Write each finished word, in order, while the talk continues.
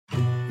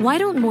Why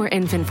don't more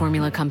infant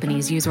formula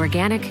companies use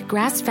organic,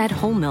 grass-fed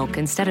whole milk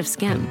instead of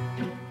skim?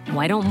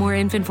 Why don't more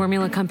infant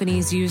formula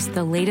companies use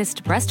the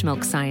latest breast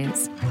milk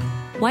science?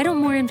 Why don't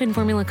more infant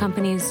formula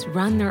companies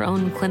run their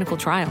own clinical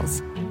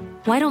trials?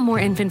 Why don't more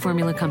infant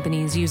formula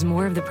companies use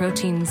more of the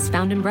proteins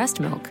found in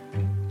breast milk?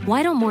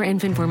 Why don't more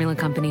infant formula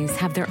companies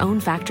have their own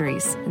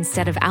factories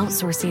instead of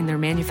outsourcing their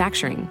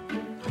manufacturing?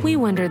 We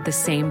wondered the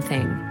same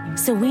thing.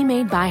 So we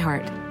made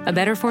ByHeart, a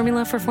better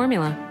formula for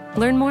formula.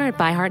 Learn more at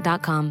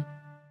byheart.com.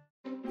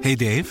 Hey,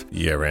 Dave.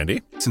 Yeah,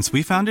 Randy? Since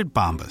we founded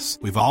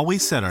Bombas, we've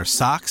always said our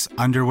socks,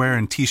 underwear,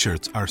 and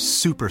T-shirts are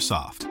super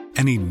soft.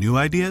 Any new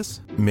ideas?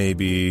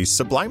 Maybe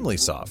sublimely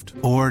soft.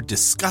 Or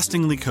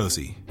disgustingly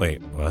cozy.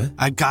 Wait, what?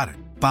 I got it.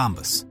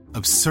 Bombas.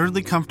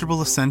 Absurdly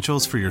comfortable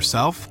essentials for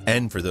yourself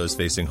and for those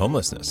facing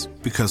homelessness.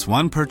 Because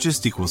one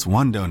purchased equals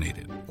one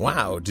donated.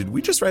 Wow, did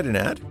we just write an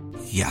ad?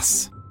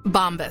 Yes.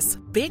 Bombas.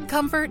 Big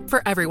comfort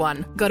for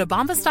everyone. Go to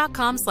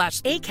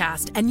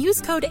bombas.com/ACAST and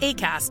use code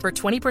ACAST for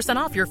 20%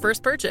 off your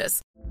first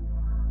purchase.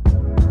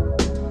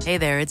 Hey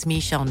there, it's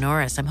Michelle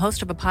Norris. I'm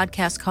host of a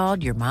podcast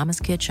called Your Mama's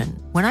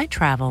Kitchen. When I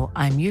travel,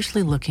 I'm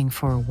usually looking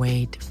for a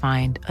way to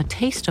find a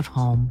taste of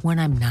home when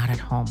I'm not at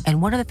home.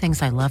 And one of the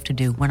things I love to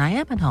do when I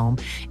am at home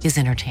is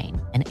entertain.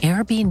 And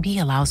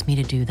Airbnb allows me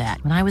to do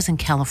that. When I was in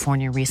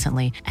California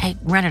recently, I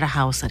rented a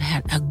house that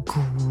had a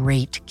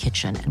great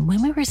kitchen. And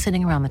when we were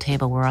sitting around the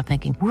table, we were all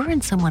thinking, we're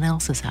in someone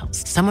else's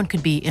house. Someone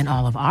could be in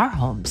all of our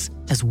homes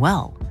as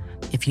well.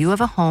 If you have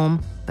a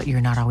home, but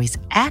you're not always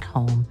at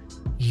home,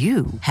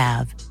 you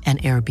have an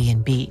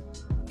Airbnb.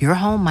 Your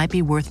home might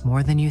be worth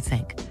more than you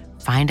think.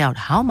 Find out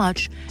how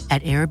much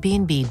at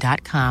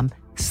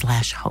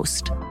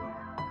airbnb.com/host.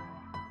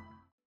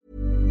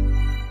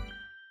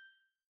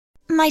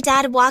 My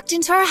dad walked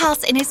into our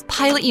house in his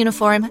pilot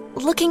uniform,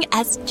 looking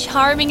as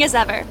charming as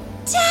ever.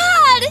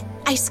 Dad!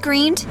 I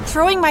screamed,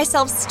 throwing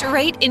myself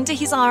straight into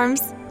his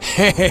arms.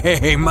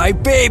 Hey, my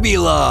baby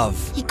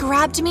love! He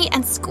grabbed me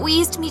and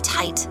squeezed me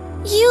tight.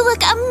 You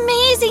look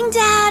amazing,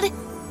 Dad!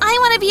 I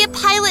want to be a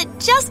pilot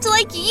just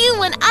like you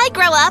when I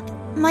grow up.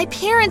 My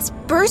parents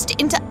burst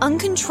into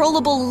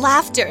uncontrollable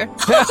laughter.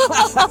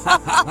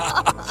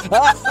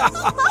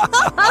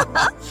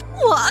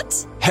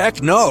 What?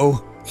 Heck no.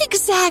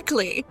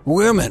 Exactly.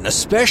 Women,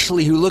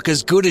 especially who look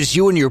as good as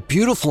you and your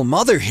beautiful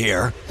mother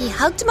here, He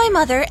hugged my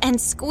mother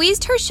and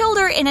squeezed her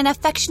shoulder in an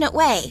affectionate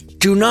way.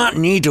 do not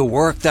need to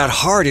work that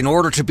hard in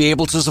order to be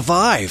able to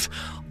survive.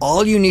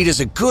 All you need is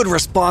a good,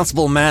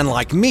 responsible man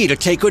like me to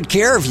take good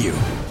care of you.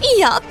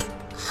 Yup.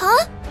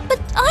 Huh? But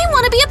I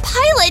want to be a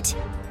pilot.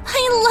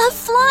 I love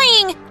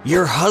flying.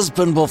 Your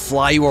husband will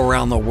fly you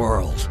around the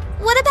world.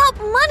 What about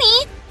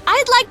money?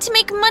 I'd like to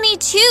make money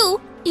too.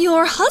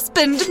 Your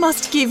husband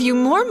must give you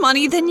more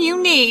money than you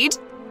need.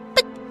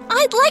 But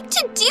I'd like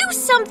to do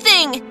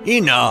something.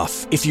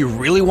 Enough. If you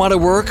really want to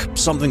work,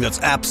 something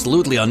that's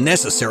absolutely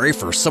unnecessary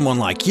for someone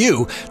like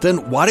you,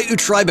 then why don't you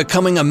try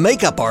becoming a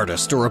makeup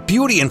artist or a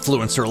beauty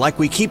influencer like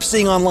we keep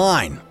seeing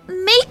online?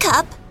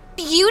 Makeup?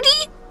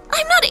 Beauty?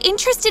 I'm not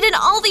interested in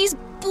all these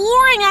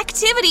boring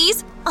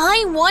activities.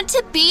 I want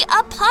to be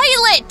a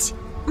pilot.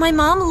 My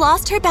mom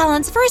lost her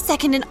balance for a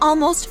second and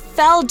almost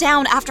fell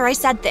down after I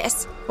said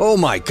this. Oh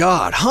my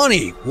God,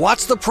 honey,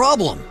 what's the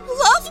problem?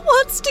 Love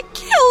wants to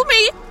kill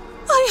me.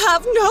 I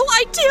have no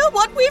idea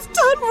what we've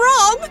done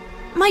wrong.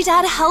 My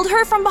dad held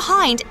her from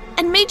behind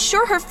and made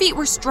sure her feet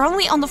were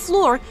strongly on the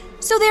floor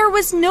so there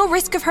was no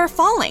risk of her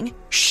falling.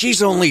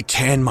 She's only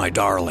 10, my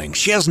darling.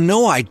 She has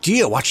no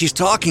idea what she's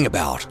talking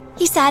about.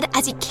 He said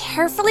as he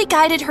carefully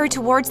guided her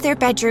towards their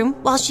bedroom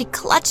while she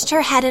clutched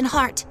her head and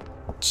heart.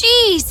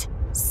 Jeez,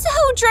 so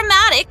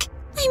dramatic.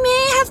 I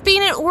may have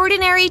been an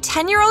ordinary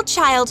 10-year-old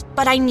child,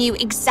 but I knew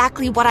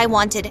exactly what I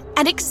wanted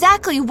and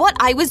exactly what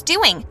I was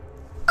doing.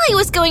 I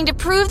was going to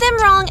prove them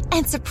wrong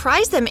and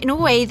surprise them in a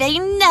way they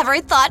never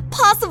thought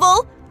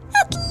possible.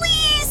 At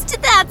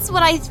least that's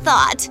what I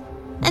thought.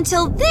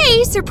 Until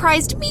they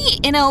surprised me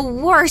in a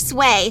worse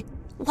way.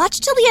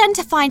 Watch till the end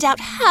to find out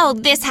how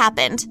this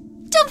happened.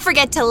 Don't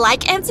forget to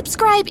like and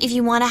subscribe if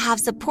you want to have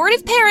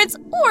supportive parents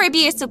or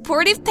be a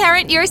supportive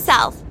parent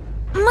yourself.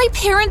 My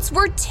parents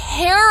were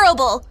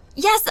terrible.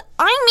 Yes,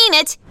 I mean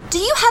it. Do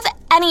you have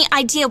any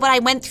idea what I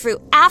went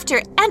through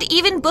after and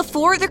even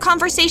before the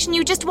conversation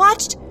you just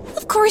watched?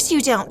 Of course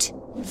you don't.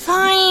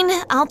 Fine,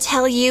 I'll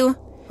tell you.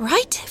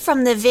 Right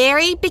from the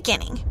very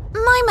beginning.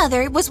 My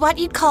mother was what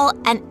you'd call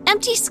an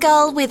empty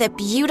skull with a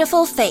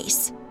beautiful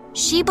face.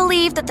 She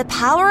believed that the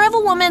power of a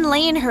woman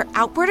lay in her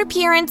outward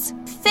appearance,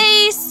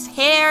 face,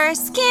 hair,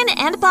 skin,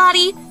 and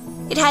body.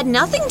 It had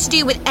nothing to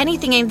do with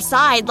anything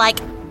inside,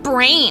 like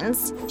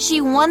brains.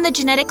 She won the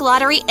genetic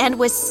lottery and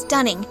was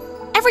stunning.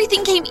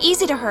 Everything came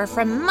easy to her,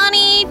 from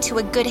money to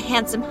a good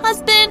handsome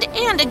husband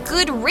and a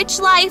good rich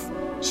life.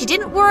 She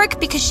didn't work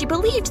because she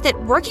believed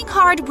that working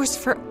hard was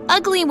for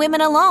ugly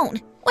women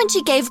alone. When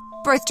she gave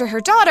birth to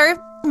her daughter,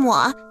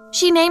 moi,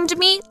 she named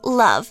me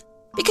Love,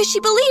 because she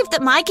believed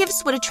that my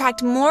gifts would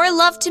attract more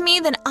love to me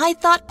than I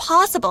thought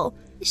possible.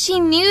 She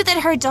knew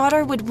that her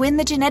daughter would win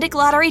the genetic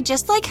lottery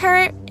just like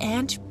her,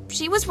 and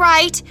she was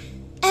right.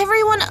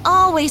 Everyone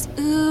always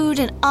oohed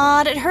and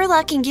awed at her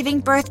luck in giving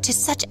birth to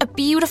such a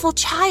beautiful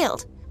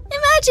child.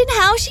 Imagine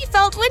how she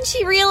felt when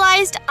she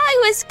realized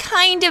I was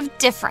kind of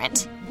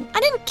different. I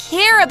didn't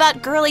care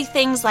about girly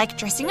things like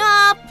dressing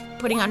up,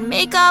 putting on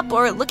makeup,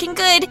 or looking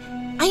good.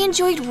 I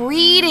enjoyed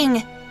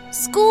reading,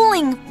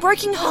 schooling,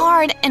 working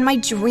hard, and my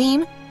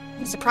dream,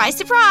 surprise,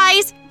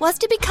 surprise, was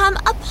to become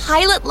a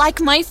pilot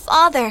like my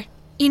father.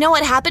 You know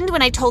what happened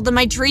when I told them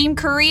my dream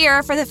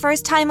career for the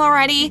first time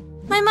already?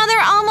 My mother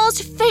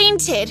almost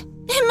fainted.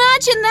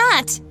 Imagine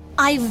that!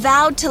 I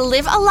vowed to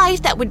live a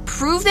life that would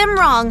prove them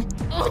wrong,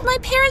 but my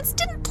parents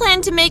didn't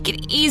plan to make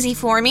it easy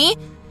for me,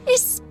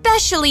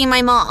 especially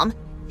my mom.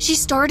 She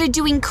started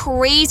doing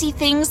crazy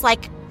things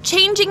like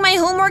changing my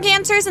homework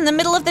answers in the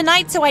middle of the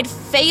night so I'd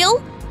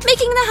fail,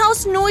 making the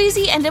house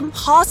noisy and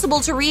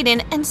impossible to read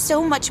in, and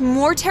so much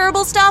more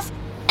terrible stuff.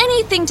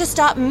 Anything to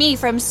stop me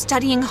from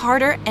studying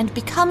harder and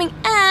becoming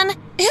an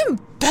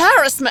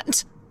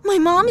embarrassment. My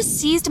mom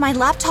seized my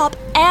laptop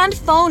and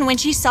phone when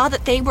she saw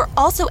that they were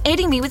also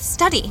aiding me with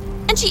study,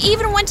 and she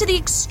even went to the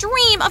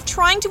extreme of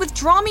trying to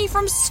withdraw me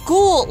from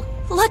school.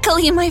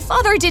 Luckily, my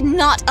father did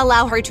not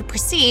allow her to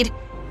proceed.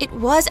 It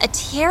was a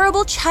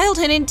terrible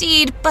childhood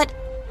indeed, but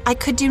I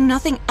could do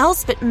nothing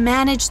else but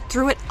manage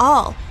through it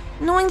all,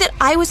 knowing that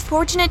I was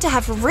fortunate to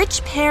have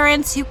rich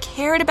parents who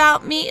cared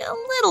about me a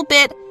little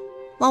bit,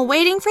 while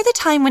waiting for the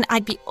time when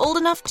I'd be old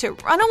enough to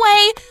run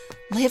away,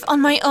 live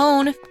on my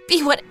own,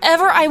 be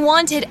whatever I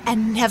wanted,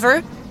 and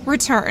never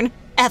return,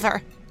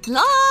 ever.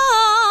 Love!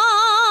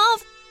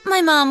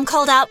 My mom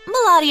called out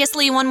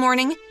melodiously one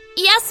morning.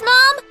 Yes,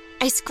 Mom?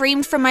 I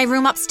screamed from my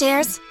room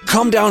upstairs.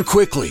 Come down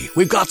quickly.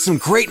 We've got some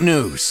great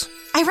news.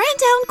 I ran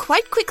down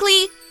quite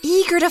quickly,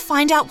 eager to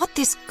find out what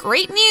this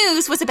great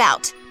news was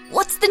about.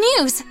 What's the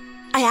news?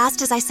 I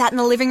asked as I sat in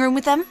the living room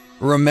with them.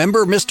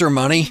 Remember Mr.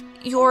 Money?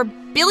 Your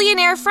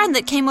billionaire friend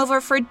that came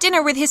over for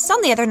dinner with his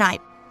son the other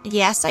night.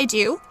 Yes, I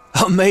do.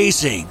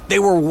 Amazing. They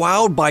were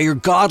wowed by your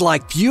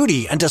godlike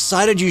beauty and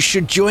decided you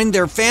should join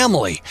their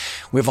family.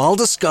 We've all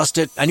discussed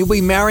it, and you'll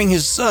be marrying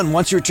his son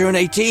once you turn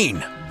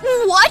 18.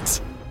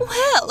 What?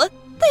 Well,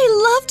 they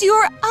loved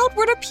your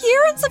outward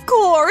appearance, of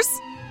course.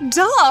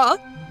 Duh.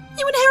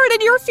 You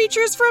inherited your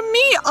features from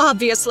me,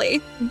 obviously.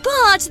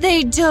 But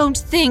they don't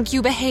think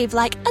you behave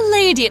like a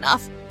lady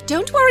enough.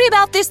 Don't worry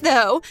about this,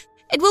 though.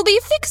 It will be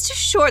fixed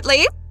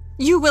shortly.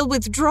 You will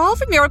withdraw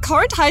from your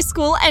current high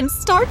school and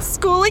start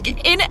schooling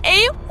in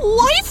a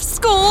wife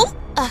school.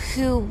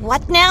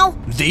 What now?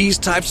 These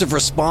types of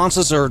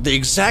responses are the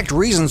exact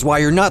reasons why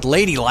you're not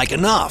ladylike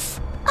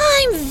enough.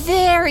 I'm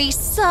very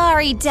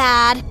sorry,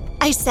 Dad,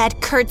 I said,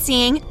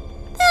 curtsying.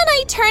 Then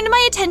I turned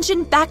my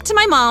attention back to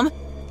my mom.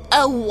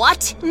 A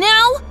what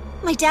now?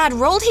 My dad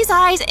rolled his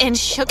eyes and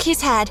shook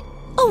his head.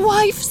 A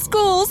wife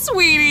school,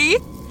 sweetie.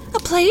 A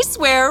place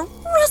where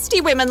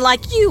rusty women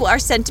like you are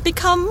sent to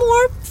become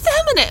more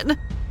feminine.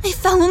 I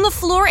fell on the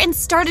floor and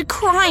started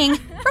crying.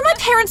 Were my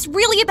parents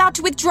really about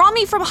to withdraw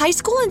me from high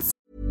school and...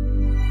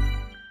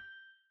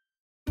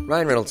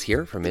 Ryan Reynolds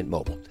here from Mint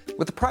Mobile.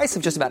 With the price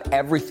of just about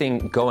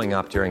everything going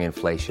up during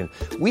inflation,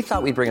 we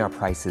thought we'd bring our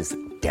prices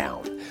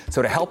down.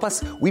 So to help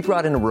us, we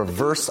brought in a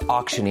reverse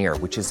auctioneer,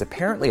 which is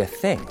apparently a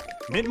thing.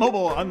 Mint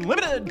Mobile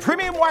Unlimited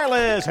Premium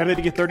Wireless. How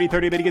to get 30,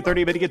 30, bit to get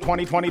 30, bit to get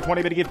 20, 20,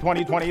 20, bit to get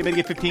 20, 20, bit to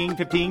get 15,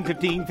 15,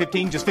 15,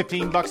 15, just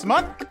 $15 a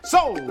month?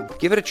 Sold!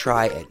 Give it a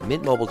try at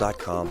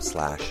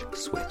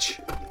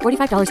mintmobile.com/switch.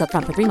 $45 up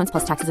front for 3 months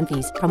plus taxes and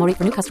fees. Promo rate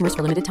for new customers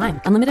for limited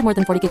time. Unlimited more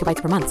than 40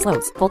 gigabytes per month.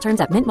 Slows full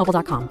terms at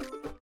mintmobile.com.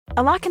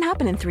 A lot can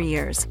happen in 3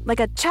 years, like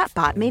a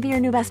chatbot may be your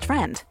new best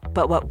friend.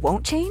 But what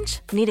won't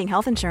change? Needing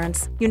health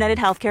insurance. United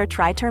Healthcare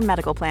Tri-Term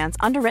Medical Plans,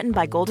 underwritten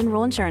by Golden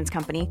Rule Insurance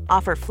Company,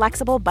 offer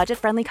flexible,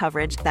 budget-friendly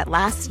coverage that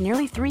lasts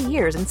nearly 3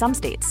 years in some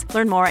states.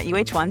 Learn more at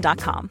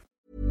uh1.com.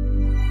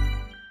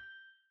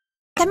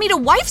 Sent me to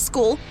wife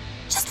school?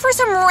 Just for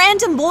some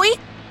random boy?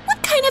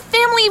 What kind of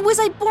family was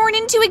I born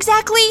into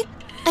exactly?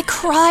 I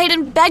cried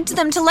and begged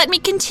them to let me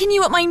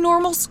continue at my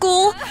normal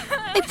school.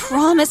 I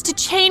promised to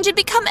change and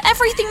become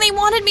everything they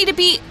wanted me to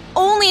be,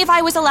 only if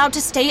I was allowed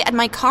to stay at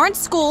my current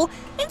school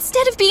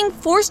instead of being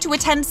forced to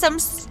attend some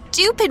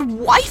stupid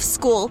wife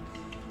school.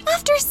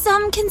 After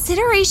some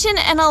consideration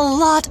and a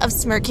lot of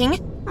smirking,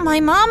 my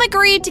mom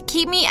agreed to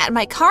keep me at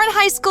my current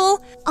high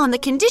school on the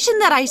condition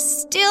that I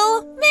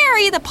still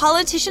marry the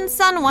politician's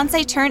son once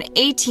I turn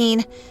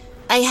 18.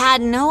 I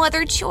had no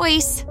other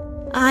choice.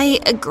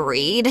 I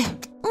agreed.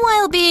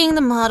 While being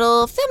the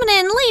model,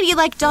 feminine,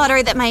 ladylike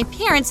daughter that my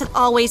parents had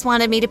always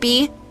wanted me to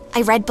be,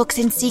 I read books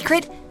in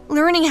secret,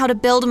 learning how to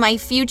build my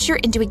future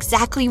into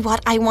exactly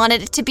what I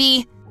wanted it to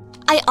be.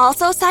 I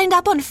also signed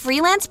up on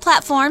freelance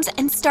platforms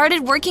and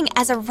started working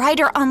as a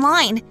writer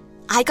online.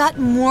 I got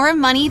more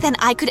money than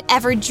I could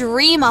ever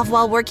dream of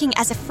while working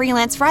as a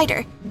freelance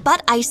writer,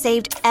 but I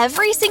saved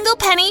every single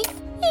penny,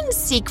 in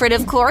secret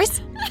of course.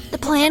 The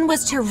plan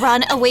was to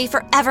run away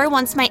forever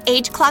once my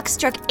age clock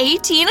struck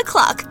 18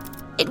 o'clock.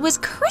 It was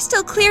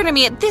crystal clear to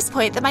me at this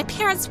point that my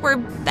parents were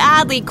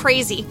badly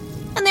crazy,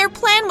 and their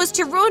plan was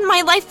to ruin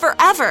my life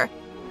forever.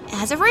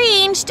 As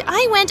arranged,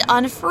 I went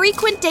on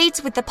frequent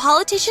dates with the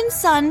politician's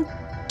son,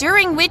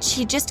 during which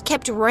he just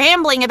kept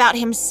rambling about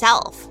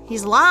himself,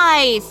 his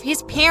life,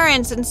 his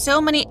parents, and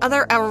so many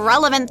other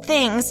irrelevant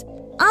things.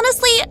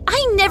 Honestly,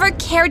 I never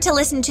cared to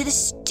listen to the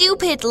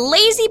stupid,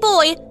 lazy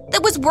boy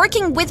that was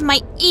working with my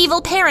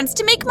evil parents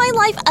to make my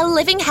life a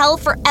living hell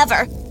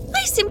forever.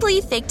 I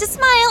simply faked a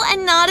smile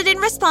and nodded in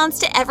response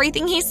to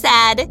everything he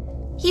said.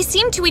 He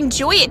seemed to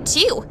enjoy it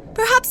too.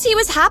 Perhaps he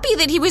was happy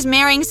that he was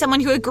marrying someone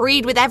who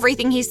agreed with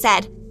everything he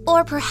said.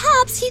 Or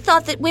perhaps he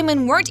thought that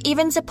women weren't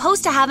even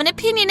supposed to have an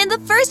opinion in the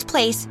first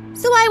place,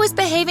 so I was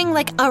behaving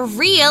like a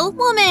real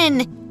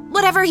woman.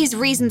 Whatever his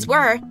reasons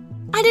were,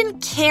 I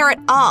didn't care at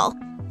all.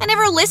 I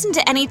never listened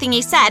to anything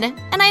he said,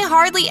 and I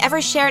hardly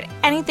ever shared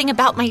anything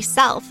about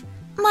myself.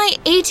 My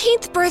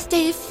 18th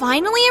birthday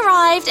finally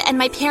arrived, and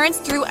my parents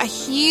threw a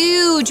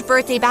huge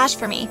birthday bash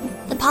for me.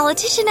 The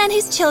politician and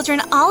his children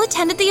all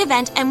attended the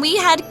event, and we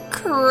had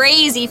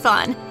crazy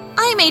fun.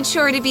 I made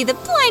sure to be the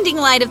blinding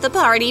light of the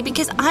party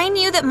because I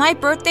knew that my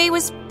birthday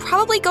was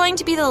probably going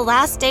to be the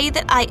last day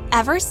that I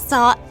ever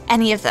saw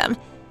any of them.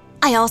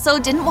 I also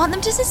didn't want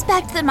them to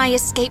suspect that my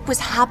escape was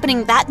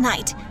happening that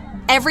night.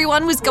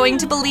 Everyone was going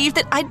to believe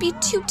that I'd be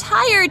too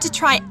tired to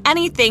try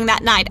anything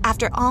that night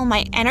after all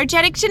my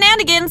energetic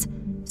shenanigans,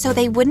 so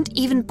they wouldn't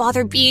even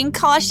bother being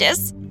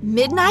cautious.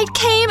 Midnight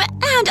came,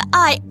 and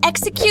I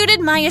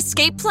executed my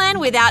escape plan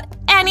without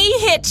any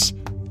hitch.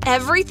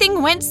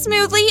 Everything went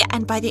smoothly,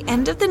 and by the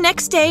end of the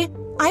next day,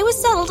 I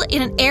was settled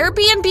in an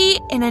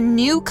Airbnb in a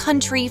new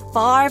country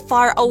far,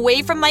 far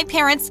away from my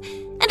parents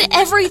and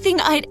everything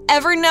I'd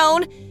ever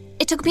known.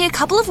 It took me a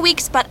couple of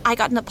weeks, but I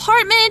got an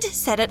apartment,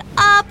 set it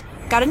up,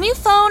 got a new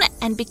phone,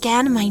 and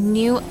began my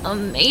new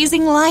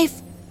amazing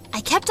life.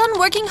 I kept on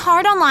working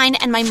hard online,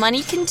 and my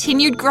money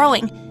continued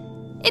growing.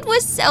 It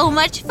was so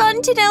much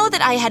fun to know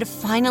that I had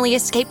finally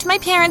escaped my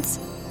parents,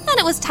 and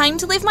it was time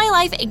to live my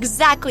life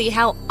exactly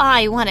how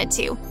I wanted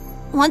to.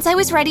 Once I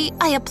was ready,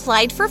 I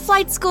applied for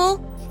flight school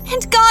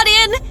and got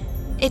in.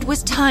 It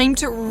was time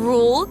to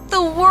rule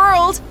the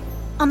world.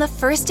 On the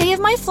first day of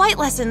my flight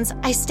lessons,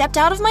 I stepped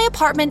out of my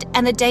apartment,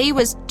 and the day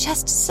was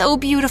just so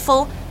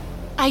beautiful.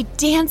 I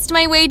danced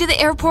my way to the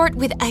airport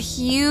with a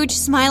huge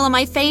smile on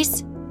my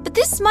face, but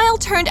this smile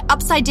turned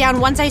upside down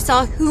once I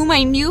saw who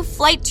my new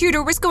flight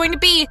tutor was going to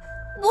be.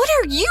 What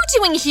are you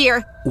doing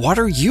here? What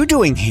are you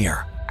doing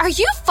here? Are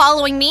you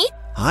following me?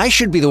 I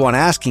should be the one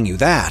asking you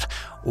that.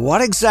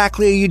 What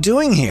exactly are you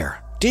doing here?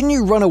 Didn't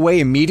you run away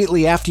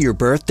immediately after your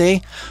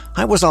birthday?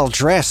 I was all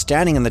dressed,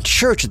 standing in the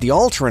church at the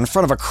altar in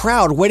front of a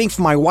crowd waiting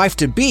for my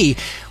wife-to-be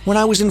when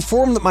I was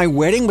informed that my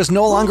wedding was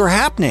no longer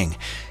happening.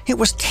 It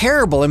was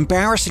terrible,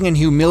 embarrassing, and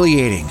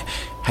humiliating.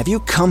 Have you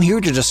come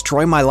here to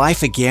destroy my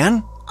life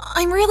again?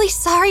 I'm really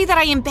sorry that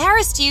I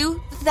embarrassed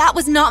you. That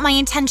was not my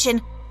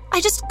intention. I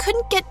just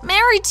couldn't get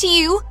married to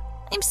you.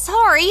 I'm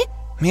sorry.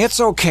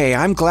 It's okay.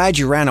 I'm glad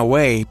you ran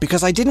away,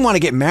 because I didn't want to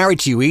get married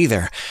to you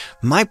either.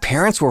 My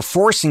parents were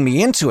forcing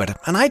me into it,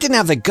 and I didn't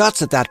have the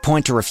guts at that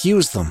point to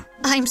refuse them.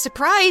 I'm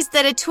surprised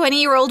that a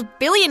 20-year-old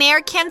billionaire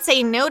can't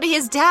say no to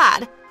his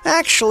dad.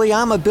 Actually,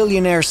 I'm a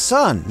billionaire's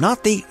son,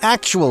 not the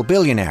actual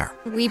billionaire.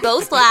 We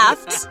both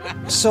laughed.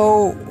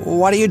 So,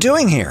 what are you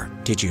doing here?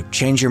 Did you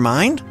change your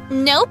mind?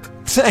 Nope.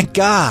 Thank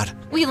God.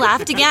 We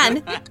laughed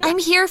again. I'm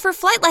here for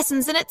flight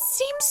lessons, and it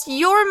seems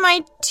you're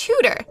my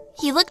tutor.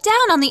 He looked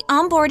down on the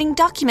onboarding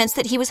documents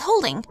that he was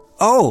holding.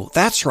 Oh,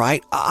 that's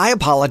right. I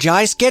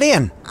apologize. Get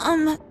in.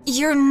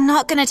 You're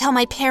not gonna tell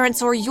my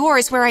parents or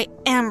yours where I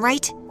am,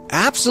 right?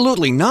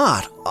 Absolutely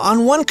not.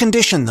 On one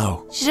condition,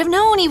 though. Should have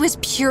known he was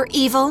pure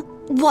evil.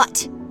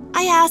 What?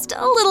 I asked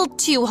a little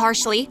too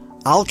harshly.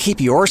 I'll keep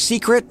your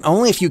secret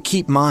only if you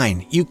keep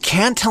mine. You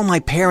can't tell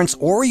my parents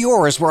or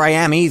yours where I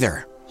am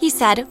either, he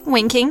said,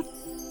 winking.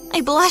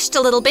 I blushed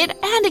a little bit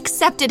and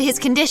accepted his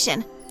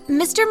condition.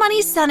 Mr.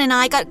 Money's son and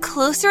I got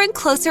closer and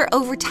closer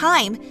over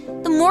time.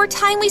 The more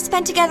time we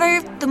spent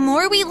together, the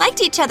more we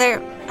liked each other,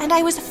 and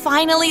I was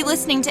finally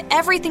listening to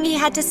everything he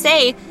had to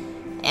say.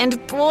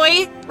 And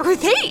boy, were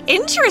they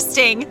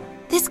interesting.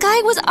 This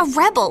guy was a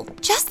rebel,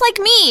 just like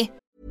me.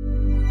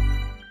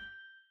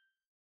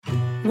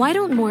 Why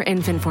don't more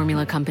infant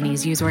formula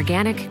companies use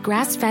organic,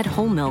 grass-fed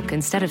whole milk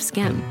instead of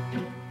skim?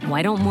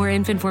 Why don't more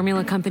infant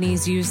formula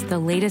companies use the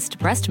latest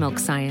breast milk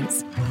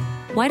science?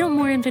 Why don't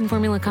more infant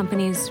formula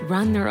companies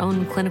run their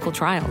own clinical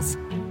trials?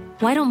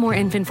 Why don't more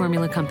infant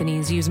formula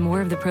companies use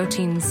more of the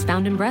proteins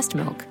found in breast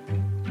milk?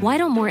 Why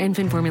don't more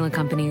infant formula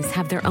companies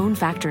have their own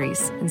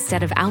factories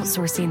instead of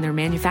outsourcing their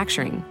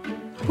manufacturing?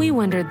 We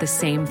wondered the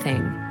same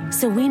thing.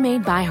 So we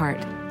made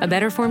ByHeart, a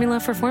better formula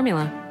for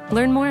formula.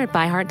 Learn more at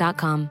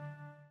byheart.com.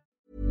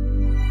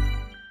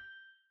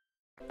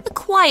 A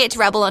quiet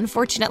rebel,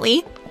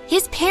 unfortunately.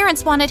 His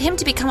parents wanted him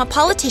to become a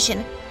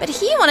politician, but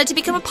he wanted to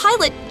become a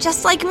pilot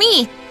just like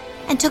me,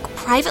 and took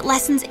private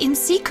lessons in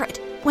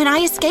secret. When I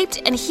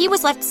escaped and he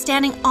was left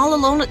standing all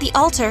alone at the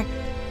altar,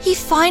 he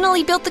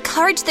finally built the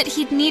courage that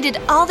he'd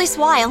needed all this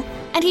while,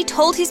 and he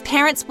told his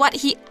parents what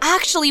he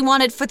actually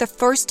wanted for the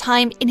first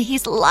time in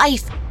his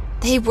life.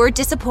 They were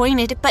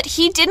disappointed, but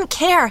he didn't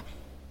care.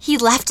 He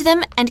left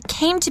them and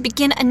came to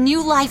begin a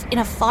new life in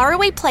a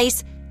faraway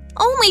place,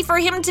 only for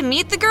him to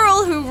meet the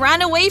girl who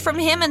ran away from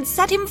him and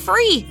set him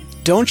free.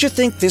 Don't you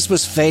think this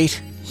was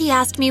fate? He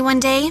asked me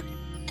one day,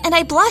 and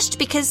I blushed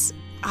because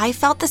I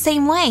felt the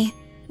same way.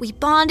 We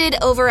bonded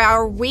over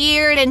our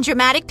weird and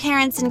dramatic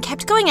parents and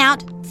kept going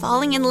out,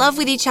 falling in love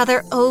with each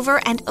other over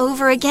and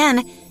over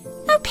again.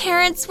 Our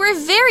parents were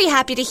very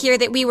happy to hear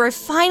that we were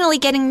finally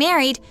getting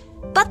married,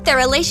 but their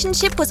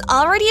relationship was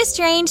already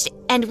estranged,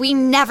 and we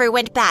never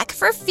went back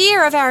for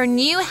fear of our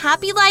new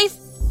happy life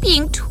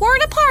being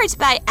torn apart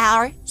by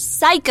our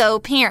psycho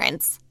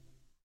parents.